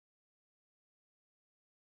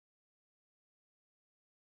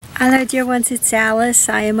Hello dear ones, it's Alice.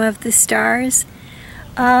 I am of the stars.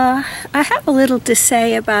 I have a little to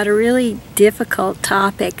say about a really difficult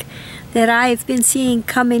topic that I've been seeing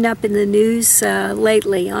coming up in the news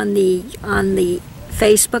lately on the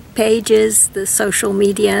Facebook pages, the social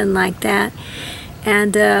media and like that.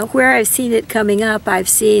 And where I've seen it coming up, I've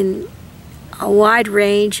seen a wide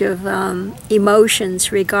range of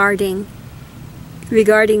emotions regarding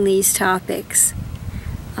these topics.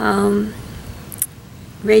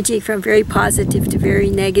 Ranging from very positive to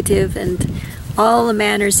very negative and all the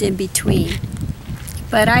manners in between.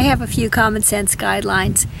 But I have a few common sense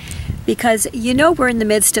guidelines because you know we're in the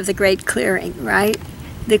midst of the great clearing, right?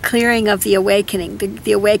 The clearing of the awakening,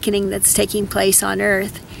 the awakening that's taking place on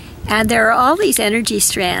Earth. And there are all these energy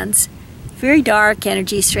strands, very dark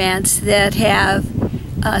energy strands that have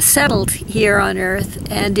settled here on Earth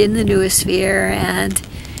and in the noosphere and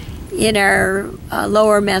in our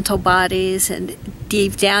lower mental bodies and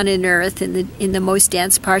deep down in Earth, in the most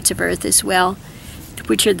dense parts of Earth as well,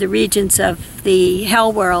 which are the regions of the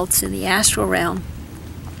hell worlds in the astral realm.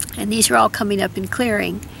 And these are all coming up in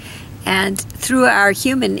clearing. And through our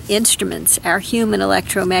human instruments, our human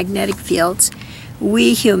electromagnetic fields,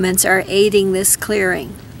 we humans are aiding this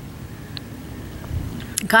clearing.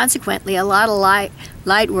 Consequently, a lot of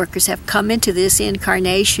light workers have come into this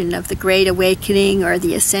incarnation of the Great Awakening or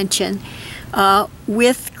the Ascension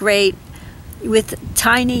with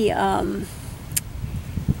tiny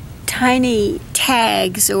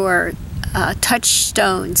tags or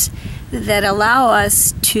touchstones that allow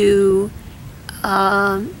us to,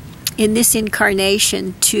 in this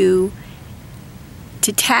incarnation, to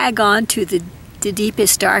tag on to the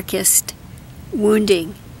deepest, darkest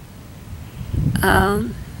wounding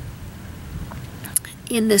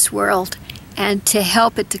in this world, and to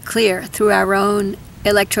help it to clear through our own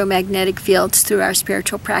electromagnetic fields, through our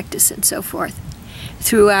spiritual practice and so forth,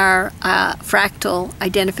 through our fractal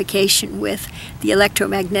identification with the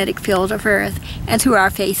electromagnetic field of Earth, and through our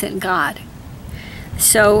faith in God.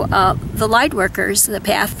 So the light workers, the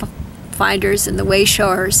pathfinders and the way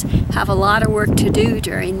showers have a lot of work to do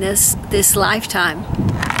during this lifetime.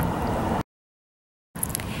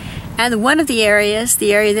 And one of the areas,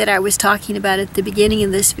 the area that I was talking about at the beginning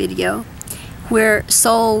of this video, where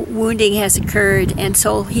soul wounding has occurred and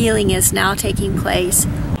soul healing is now taking place,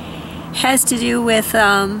 has to do with,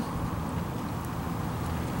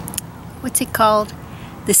 what's it called?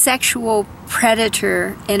 The sexual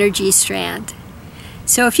predator energy strand.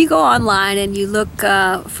 So if you go online and you look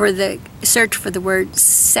search for the word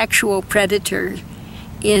sexual predator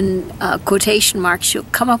in quotation marks, you'll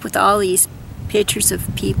come up with all these pictures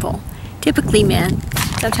of people, typically men,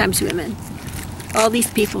 sometimes women. All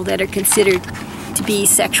these people that are considered to be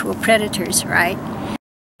sexual predators, right?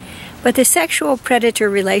 But the sexual predator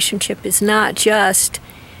relationship is not just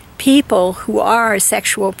people who are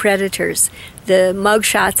sexual predators. The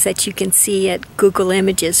mugshots that you can see at Google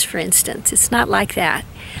Images, for instance, it's not like that.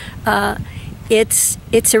 It's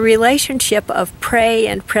a relationship of prey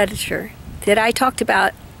and predator that I talked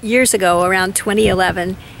about years ago, around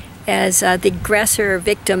 2011, as the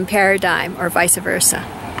aggressor-victim paradigm, or vice versa.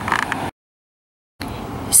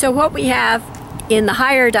 So what we have in the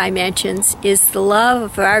higher dimensions is the love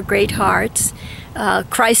of our great hearts,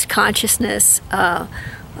 Christ consciousness,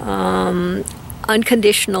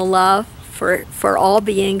 unconditional love for all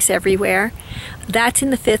beings everywhere. That's in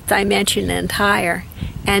the fifth dimension and higher.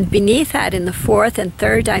 And beneath that, in the fourth and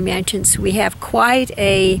third dimensions, we have quite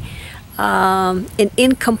an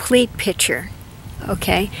incomplete picture,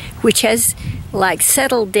 okay, which has like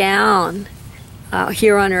settled down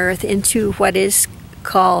here on Earth into what is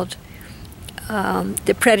called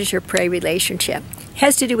the predator-prey relationship. It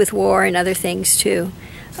has to do with war and other things too.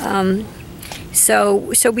 So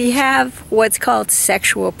we have what's called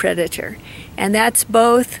sexual predator, and that's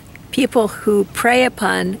both people who prey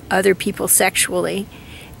upon other people sexually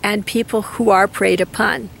and people who are preyed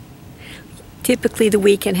upon, typically the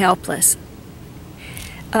weak and helpless.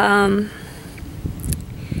 Then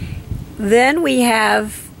we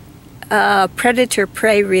have a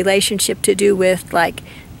predator-prey relationship to do with like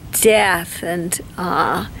death and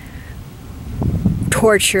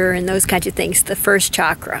torture and those kinds of things, the first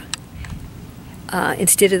chakra,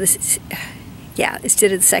 instead of the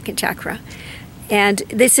second chakra. And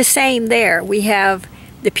it's the same there. We have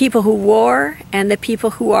the people who war and the people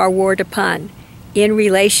who are warred upon in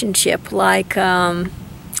relationship, like in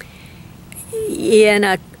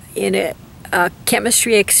a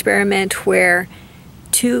chemistry experiment where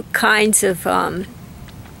two kinds of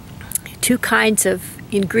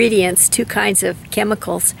ingredients, two kinds of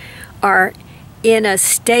chemicals are in a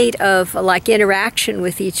state of like interaction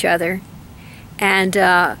with each other, and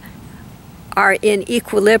are in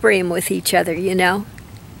equilibrium with each other, you know.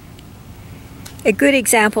 A good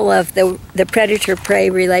example of the predator-prey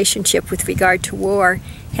relationship with regard to war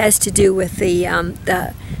has to do with the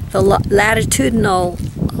latitudinal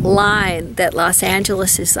line that Los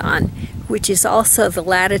Angeles is on, which is also the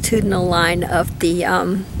latitudinal line of the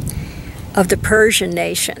Persian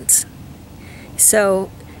nations. So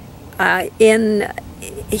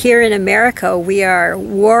here in America, we are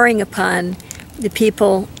warring upon the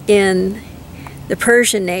people in the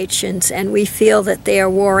Persian nations, and we feel that they are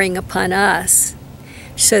warring upon us.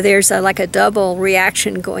 So there's like a double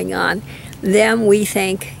reaction going on. Them, we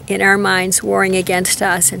think, in our minds, warring against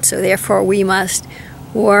us, and so therefore we must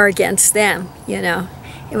war against them, you know.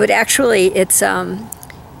 It would actually, it's a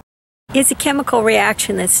chemical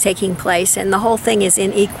reaction that's taking place, and the whole thing is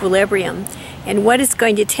in equilibrium. And what it's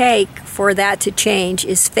going to take for that to change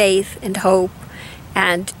is faith and hope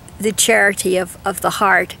and the charity of the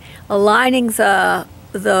heart, aligning the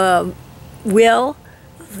will,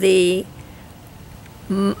 the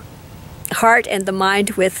heart and the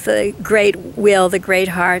mind with the great will, the great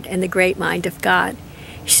heart, and the great mind of God.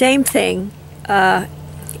 Same thing,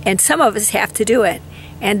 and some of us have to do it.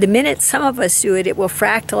 And the minute some of us do it, it will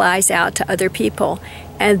fractalize out to other people.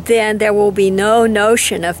 And then there will be no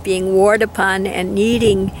notion of being warred upon and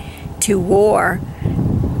needing to war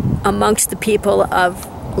amongst the people of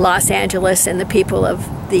Los Angeles and the people of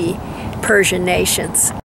the Persian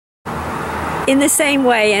nations. In the same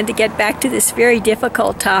way, and to get back to this very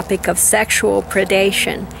difficult topic of sexual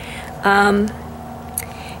predation,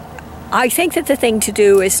 I think that the thing to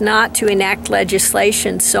do is not to enact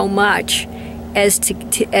legislation so much as to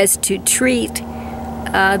treat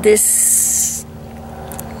this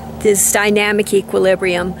dynamic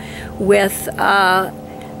equilibrium with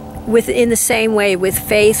in the same way with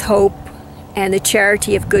faith, hope, and the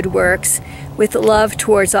charity of good works, with love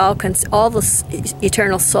towards all the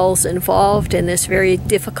eternal souls involved in this very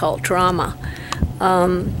difficult drama.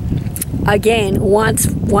 Again,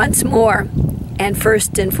 once more, and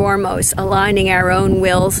first and foremost, aligning our own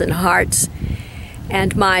wills and hearts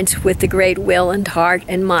and minds with the great will and heart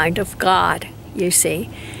and mind of God, you see.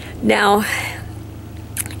 Now,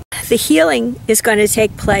 the healing is going to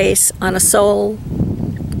take place on a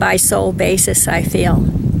soul-by-soul basis, I feel.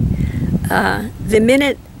 The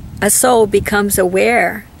minute a soul becomes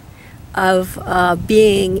aware of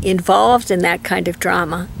being involved in that kind of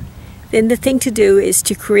drama, then the thing to do is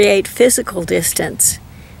to create physical distance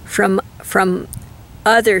from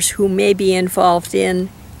others who may be involved in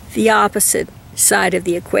the opposite side of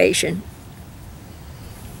the equation.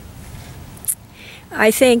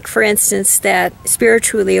 I think, for instance, that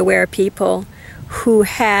spiritually aware people who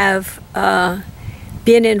have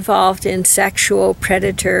been involved in sexual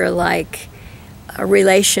predator-like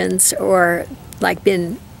relations, or like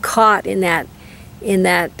been caught in that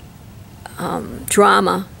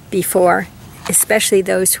drama before, especially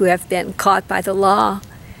those who have been caught by the law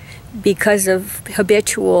because of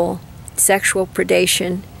habitual sexual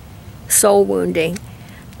predation, soul wounding.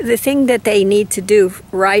 The thing that they need to do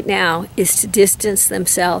right now is to distance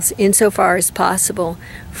themselves insofar as possible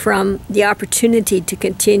from the opportunity to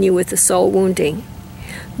continue with the soul wounding.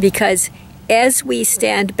 Because as we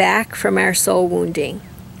stand back from our soul wounding,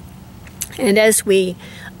 and as we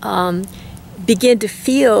begin to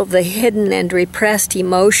feel the hidden and repressed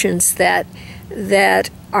emotions that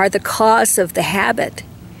are the cause of the habit,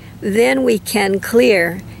 then we can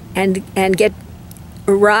clear and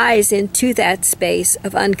rise into that space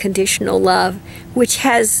of unconditional love, which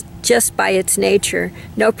has, just by its nature,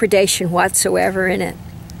 no predation whatsoever in it.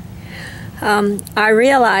 I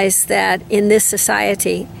realize that in this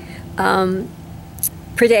society,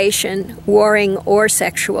 predation, warring or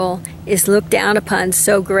sexual, is looked down upon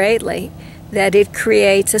so greatly that it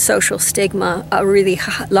creates a social stigma, a really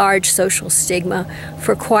large social stigma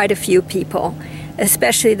for quite a few people,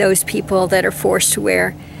 especially those people that are forced to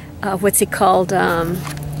wear what's it called,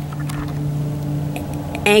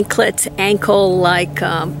 anklets, ankle-like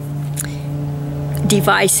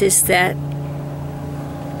devices that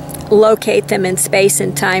locate them in space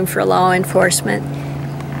and time for law enforcement.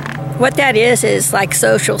 What that is like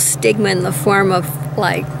social stigma in the form of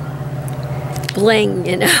like bling,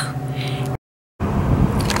 you know.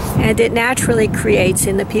 And it naturally creates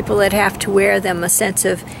in the people that have to wear them a sense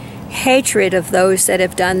of hatred of those that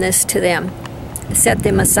have done this to them, set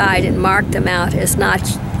them aside and mark them out as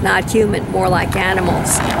not human, more like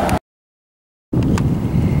animals.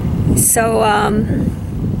 So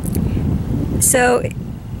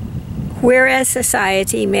whereas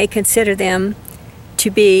society may consider them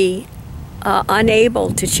to be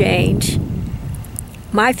unable to change,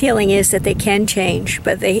 my feeling is that they can change,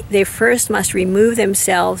 but they first must remove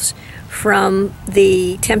themselves from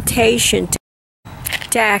the temptation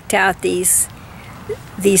to act out these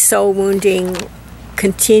soul-wounding,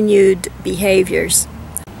 continued behaviors.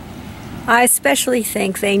 I especially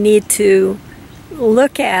think they need to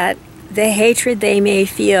look at the hatred they may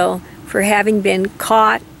feel for having been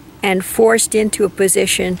caught and forced into a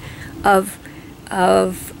position of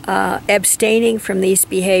abstaining from these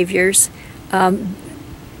behaviors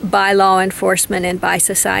by law enforcement and by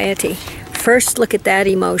society. First, look at that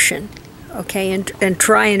emotion, okay, and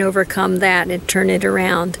try and overcome that and turn it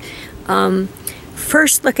around.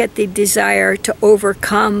 First, look at the desire to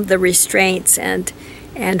overcome the restraints and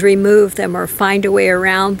remove them or find a way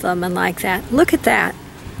around them and like that. Look at that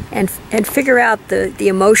and figure out the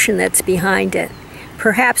emotion that's behind it.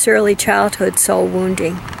 Perhaps early childhood soul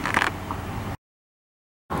wounding.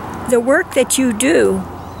 The work that you do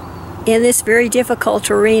in this very difficult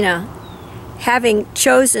arena, having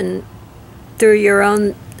chosen through your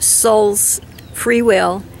own soul's free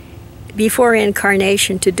will before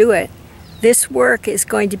incarnation to do it, this work is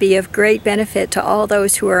going to be of great benefit to all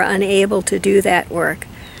those who are unable to do that work.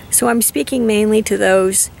 So I'm speaking mainly to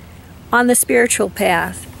those on the spiritual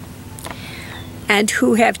path and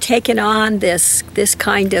who have taken on this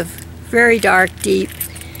kind of very dark, deep,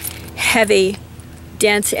 heavy,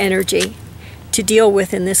 dense energy to deal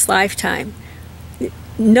with in this lifetime.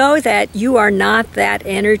 Know that you are not that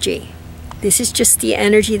energy. This is just the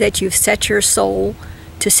energy that you've set your soul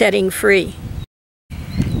to setting free.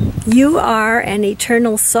 You are an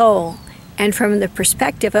eternal soul, and from the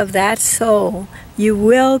perspective of that soul, you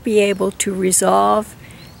will be able to resolve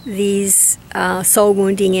these soul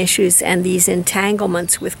wounding issues and these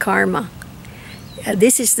entanglements with karma.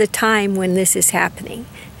 This is the time when this is happening,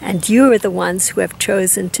 and you are the ones who have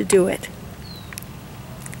chosen to do it.